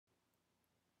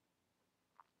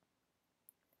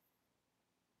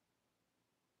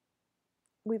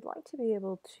we'd like to be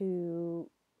able to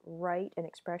write an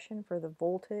expression for the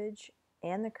voltage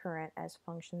and the current as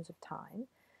functions of time.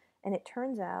 And it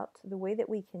turns out the way that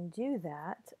we can do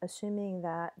that, assuming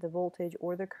that the voltage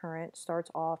or the current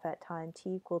starts off at time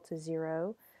t equal to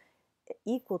zero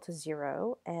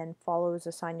and follows a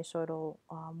sinusoidal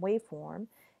waveform,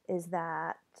 is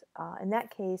that in that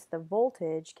case the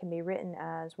voltage can be written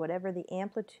as whatever the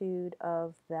amplitude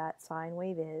of that sine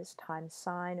wave is times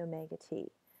sine omega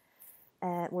t,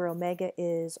 and where omega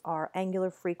is our angular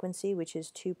frequency, which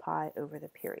is 2 pi over the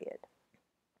period.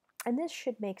 And this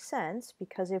should make sense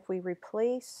because if we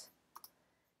replace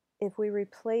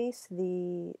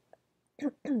the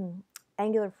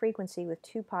angular frequency with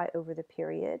 2 pi over the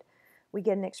period, we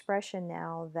get an expression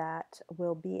now that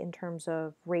will be in terms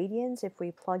of radians if we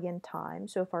plug in time.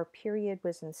 So if our period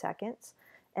was in seconds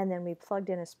and then we plugged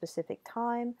in a specific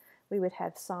time, we would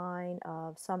have sine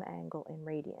of some angle in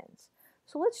radians.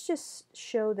 So let's just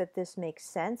show that this makes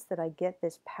sense, that I get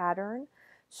this pattern.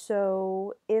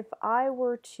 So if I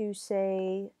were to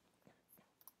say,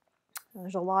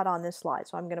 there's a lot on this slide,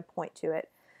 so I'm going to point to it.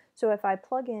 So if I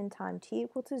plug in time t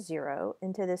equal to 0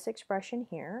 into this expression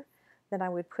here, then I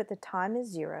would put the time as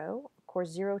 0. Of course,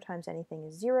 0 times anything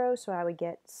is 0, so I would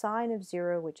get sine of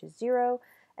 0, which is 0.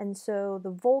 And so the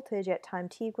voltage at time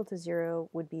t equal to 0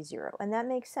 would be 0. And that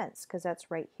makes sense because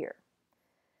that's right here.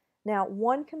 Now,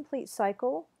 one complete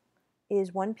cycle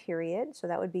is one period, so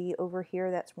that would be over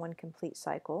here, that's one complete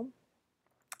cycle.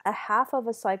 A half of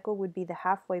a cycle would be the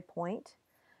halfway point.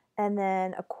 And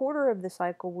then a quarter of the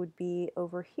cycle would be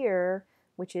over here,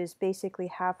 which is basically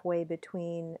halfway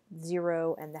between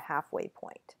 0 and the halfway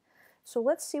point. So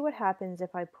let's see what happens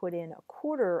if I put in a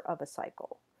quarter of a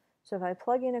cycle. So if I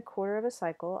plug in a quarter of a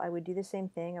cycle, I would do the same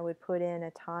thing. I would put in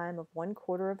a time of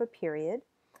 1/4 of a period.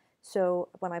 So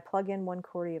when I plug in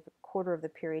 1/4 of the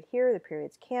period here, the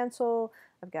periods cancel.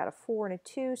 I've got a 4 and a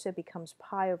 2, so it becomes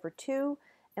pi over 2.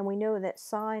 And we know that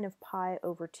sine of pi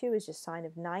over 2 is just sine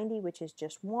of 90, which is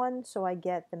just 1, so I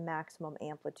get the maximum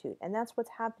amplitude. And that's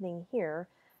what's happening here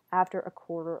after a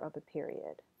quarter of a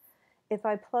period. If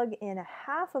I plug in a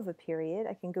half of a period,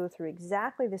 I can go through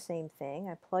exactly the same thing.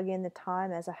 I plug in the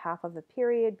time as a half of a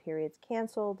period, periods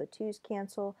cancel, the 2's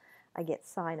cancel, I get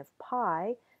sine of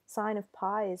pi. Sine of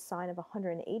pi is sine of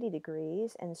 180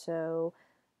 degrees, and so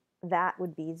that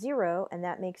would be 0, and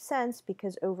that makes sense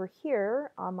because over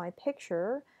here on my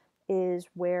picture is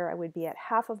where I would be at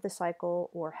half of the cycle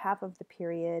or half of the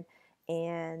period,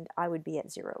 and I would be at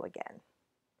 0 again.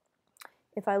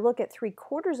 If I look at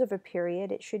 3/4 of a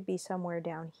period, it should be somewhere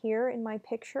down here in my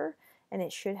picture, and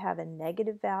it should have a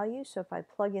negative value. So if I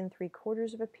plug in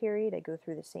 3/4 of a period, I go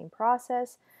through the same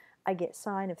process. I get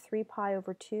sine of 3 pi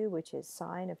over 2, which is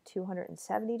sine of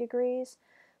 270 degrees.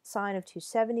 Sine of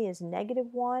 270 is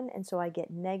 -1, and so I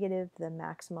get negative the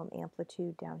maximum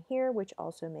amplitude down here, which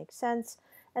also makes sense.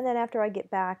 And then after I get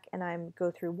back and I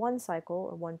go through one cycle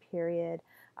or one period,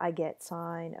 I get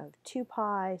sine of 2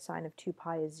 pi. Sine of 2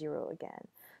 pi is 0 again.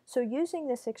 So using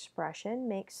this expression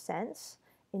makes sense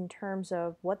in terms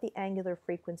of what the angular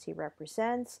frequency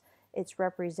represents. It's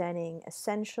representing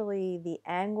essentially the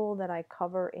angle that I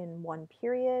cover in one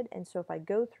period, and so if I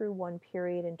go through one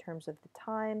period in terms of the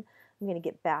time, I'm going to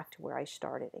get back to where I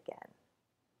started again.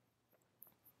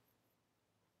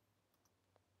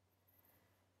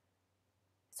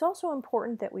 It's also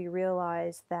important that we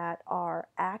realize that our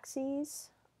axes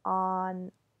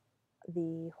on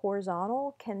the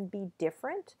horizontal can be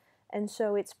different, and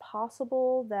so it's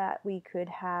possible that we could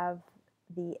have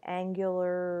the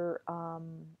angular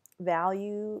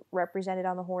value represented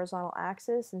on the horizontal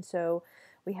axis, and so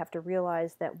we have to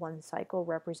realize that one cycle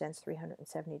represents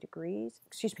 360 degrees.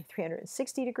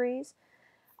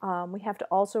 We have to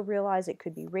also realize it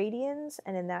could be radians,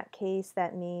 and in that case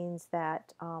that means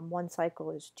that one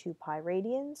cycle is 2 pi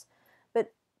radians.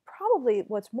 But probably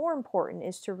what's more important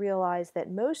is to realize that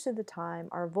most of the time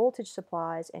our voltage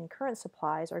supplies and current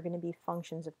supplies are going to be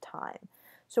functions of time.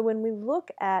 So when we look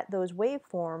at those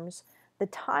waveforms, the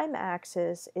time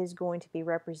axis is going to be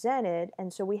represented,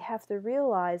 and so we have to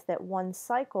realize that one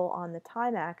cycle on the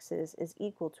time axis is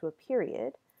equal to a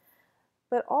period,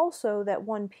 but also that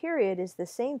one period is the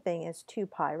same thing as 2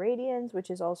 pi radians,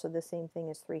 which is also the same thing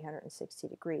as 360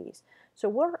 degrees. So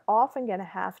we're often going to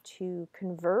have to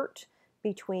convert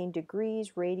between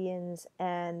degrees, radians,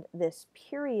 and this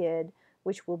period,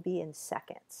 which will be in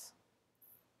seconds.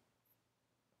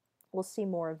 We'll see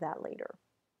more of that later.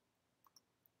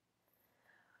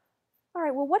 All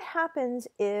right, well, what happens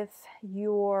if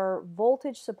your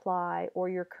voltage supply or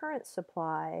your current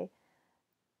supply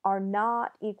are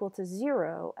not equal to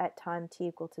 0 at time t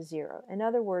equal to 0. In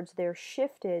other words, they're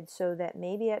shifted so that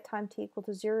maybe at time t equal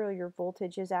to 0, your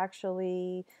voltage is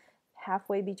actually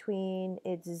halfway between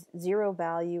its 0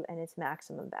 value and its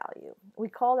maximum value. We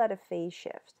call that a phase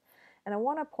shift. And I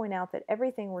want to point out that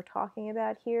everything we're talking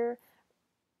about here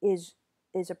is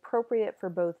appropriate for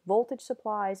both voltage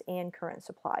supplies and current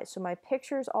supplies. So my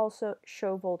pictures also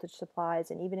show voltage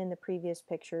supplies, and even in the previous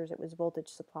pictures it was voltage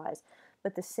supplies,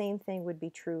 but the same thing would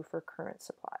be true for current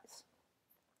supplies.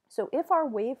 So if our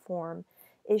waveform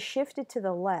is shifted to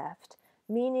the left,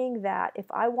 meaning that if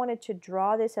I wanted to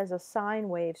draw this as a sine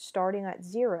wave starting at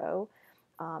 0,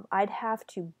 I'd have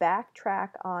to backtrack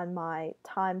on my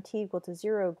time t equal to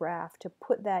 0 graph to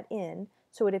put that in,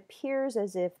 so it appears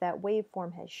as if that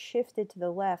waveform has shifted to the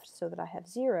left so that I have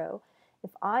 0.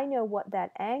 If I know what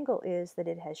that angle is that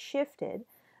it has shifted,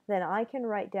 then I can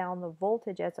write down the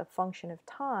voltage as a function of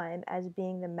time as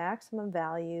being the maximum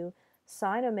value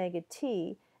sine omega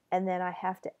t, and then I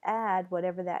have to add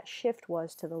whatever that shift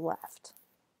was to the left.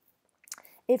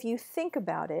 If you think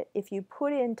about it, if you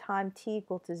put in time t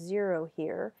equal to 0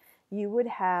 here, you would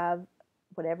have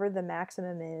whatever the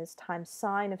maximum is times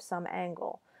sine of some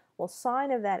angle. Well,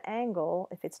 sine of that angle,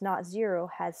 if it's not 0,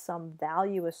 has some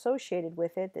value associated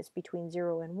with it that's between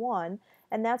 0 and 1,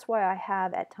 and that's why I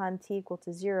have at time t equal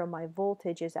to 0, my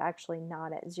voltage is actually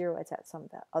not at 0, it's at some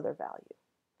other value.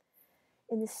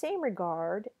 In the same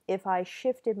regard, if I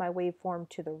shifted my waveform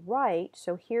to the right,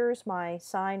 so here's my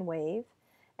sine wave,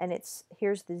 and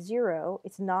here's the 0,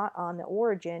 it's not on the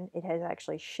origin, it has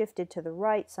actually shifted to the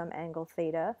right some angle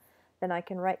theta, then I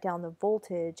can write down the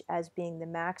voltage as being the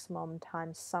maximum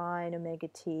times sine omega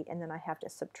t, and then I have to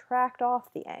subtract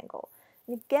off the angle.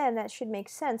 And again, that should make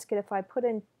sense, because if I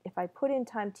put in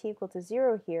time t equal to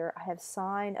 0 here, I have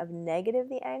sine of negative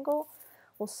the angle.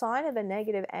 Well, sine of a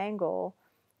negative angle,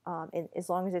 as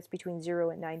long as it's between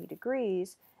 0 and 90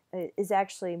 degrees, is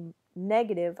actually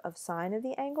negative of sine of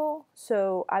the angle,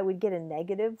 so I would get a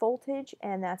negative voltage,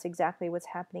 and that's exactly what's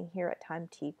happening here at time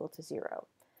t equal to 0.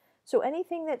 So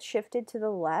anything that's shifted to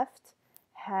the left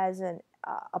has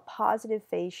a positive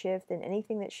phase shift, and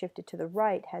anything that's shifted to the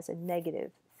right has a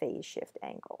negative phase shift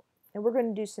angle. And we're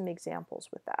going to do some examples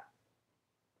with that.